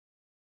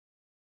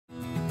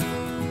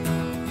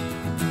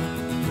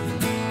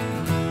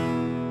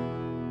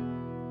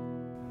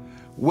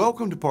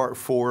Welcome to part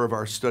 4 of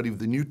our study of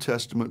the New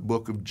Testament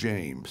book of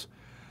James.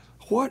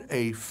 What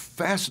a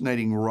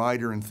fascinating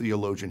writer and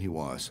theologian he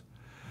was.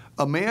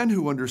 A man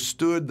who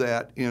understood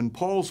that, in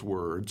Paul's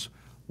words,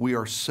 we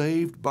are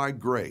saved by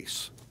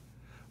grace,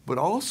 but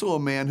also a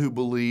man who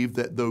believed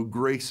that though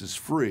grace is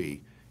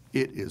free,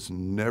 it is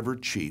never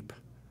cheap.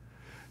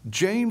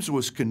 James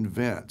was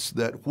convinced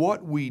that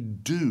what we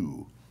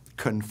do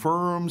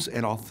confirms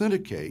and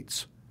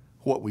authenticates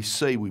what we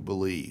say we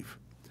believe.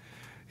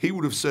 He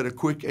would have said a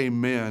quick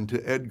amen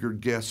to Edgar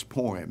Guest's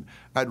poem,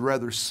 "I'd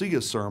rather see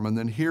a sermon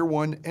than hear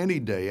one any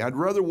day. I'd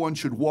rather one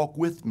should walk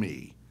with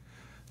me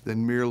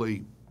than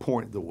merely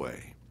point the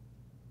way."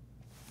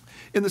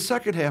 In the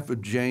second half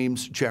of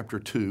James chapter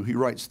 2, he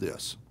writes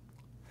this: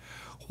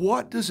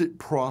 "What does it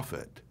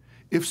profit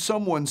if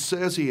someone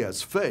says he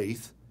has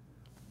faith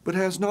but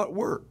has not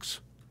works?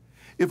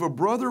 If a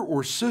brother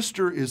or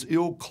sister is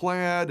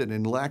ill-clad and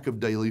in lack of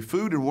daily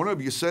food, and one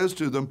of you says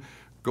to them,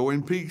 'Go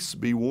in peace,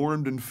 be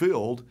warmed and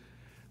filled,'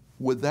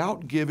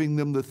 without giving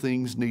them the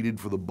things needed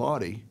for the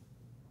body,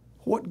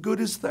 what good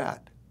is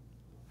that?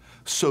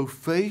 So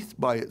faith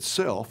by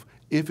itself,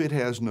 if it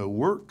has no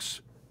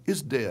works,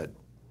 is dead.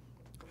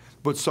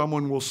 But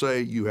someone will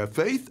say, 'You have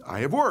faith,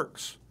 I have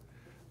works.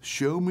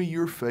 Show me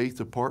your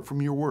faith apart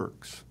from your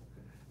works,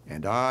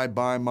 and I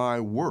by my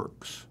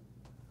works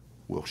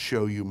will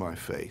show you my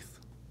faith.'"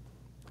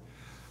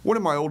 One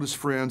of my oldest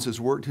friends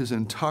has worked his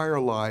entire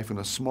life in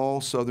a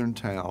small southern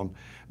town,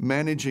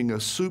 managing a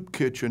soup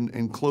kitchen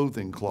and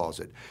clothing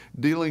closet,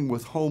 dealing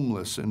with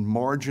homeless and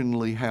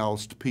marginally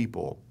housed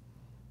people.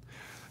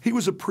 He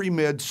was a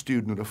pre-med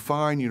student at a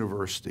fine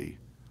university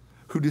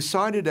who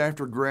decided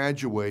after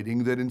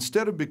graduating that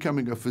instead of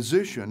becoming a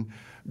physician,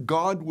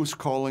 God was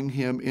calling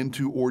him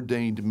into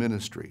ordained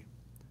ministry.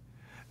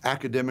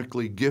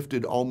 Academically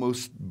gifted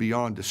almost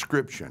beyond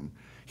description,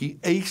 he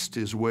aced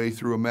his way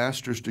through a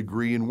master's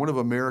degree in one of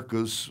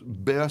America's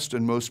best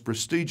and most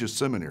prestigious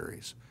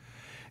seminaries.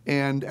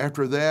 And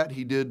after that,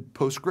 he did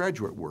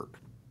postgraduate work.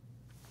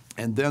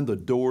 And then the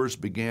doors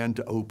began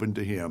to open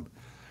to him.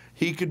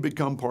 He could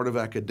become part of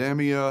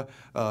academia,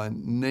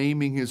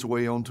 naming his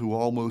way onto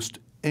almost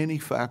any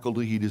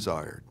faculty he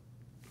desired.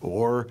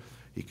 Or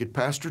he could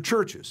pastor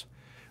churches.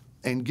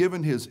 And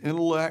given his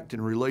intellect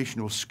and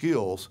relational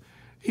skills,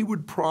 he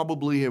would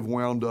probably have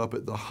wound up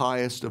at the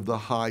highest of the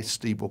high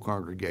steeple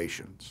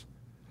congregations.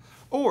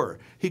 Or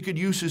he could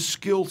use his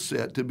skill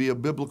set to be a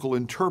biblical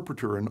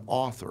interpreter and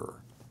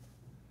author.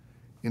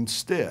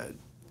 Instead,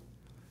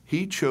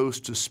 he chose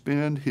to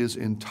spend his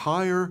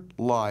entire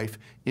life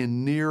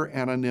in near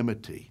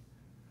anonymity,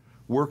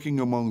 working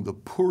among the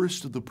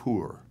poorest of the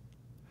poor,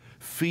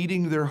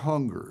 feeding their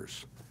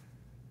hungers,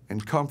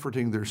 and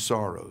comforting their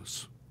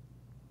sorrows.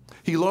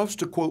 He loves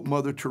to quote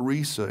Mother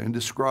Teresa in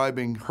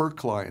describing her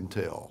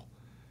clientele: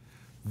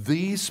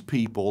 "These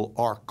people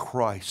are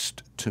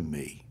Christ to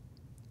me."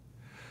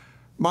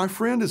 My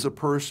friend is a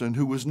person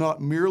who was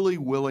not merely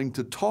willing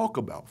to talk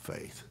about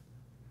faith,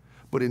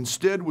 but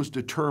instead was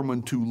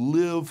determined to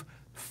live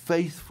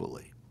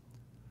faithfully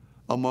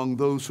among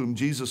those whom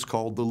Jesus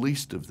called the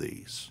least of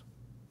these,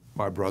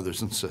 my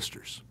brothers and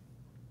sisters.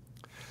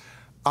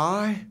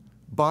 "I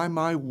by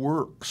my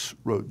works,"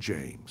 wrote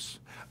James,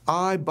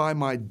 "I by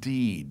my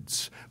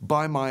deeds,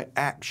 by my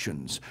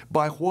actions,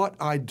 by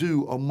what I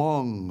do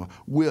among,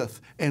 with,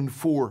 and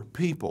for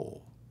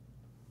people,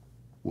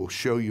 will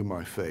show you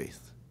my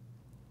faith.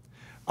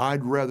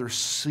 I'd rather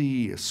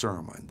see a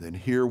sermon than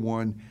hear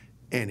one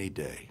any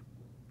day."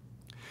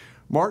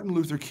 Martin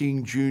Luther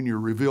King Jr.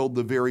 revealed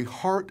the very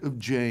heart of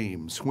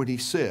James when he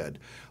said,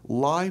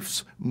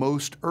 "Life's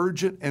most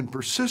urgent and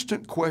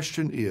persistent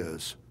question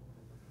is,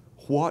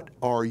 what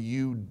are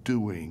you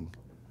doing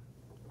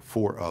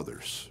for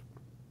others?"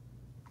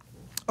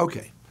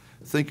 Okay,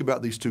 think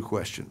about these two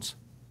questions.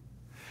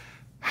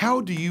 How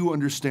do you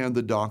understand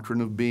the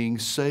doctrine of being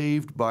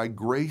saved by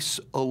grace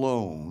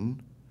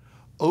alone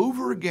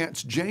over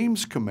against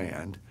James'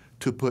 command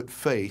to put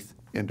faith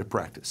into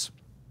practice?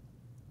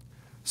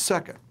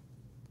 Second,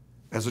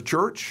 as a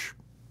church,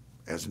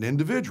 as an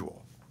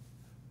individual,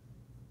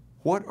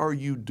 what are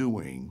you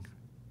doing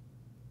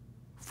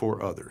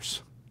for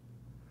others?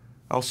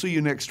 I'll see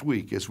you next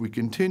week as we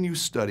continue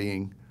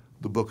studying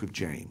the book of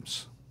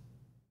James.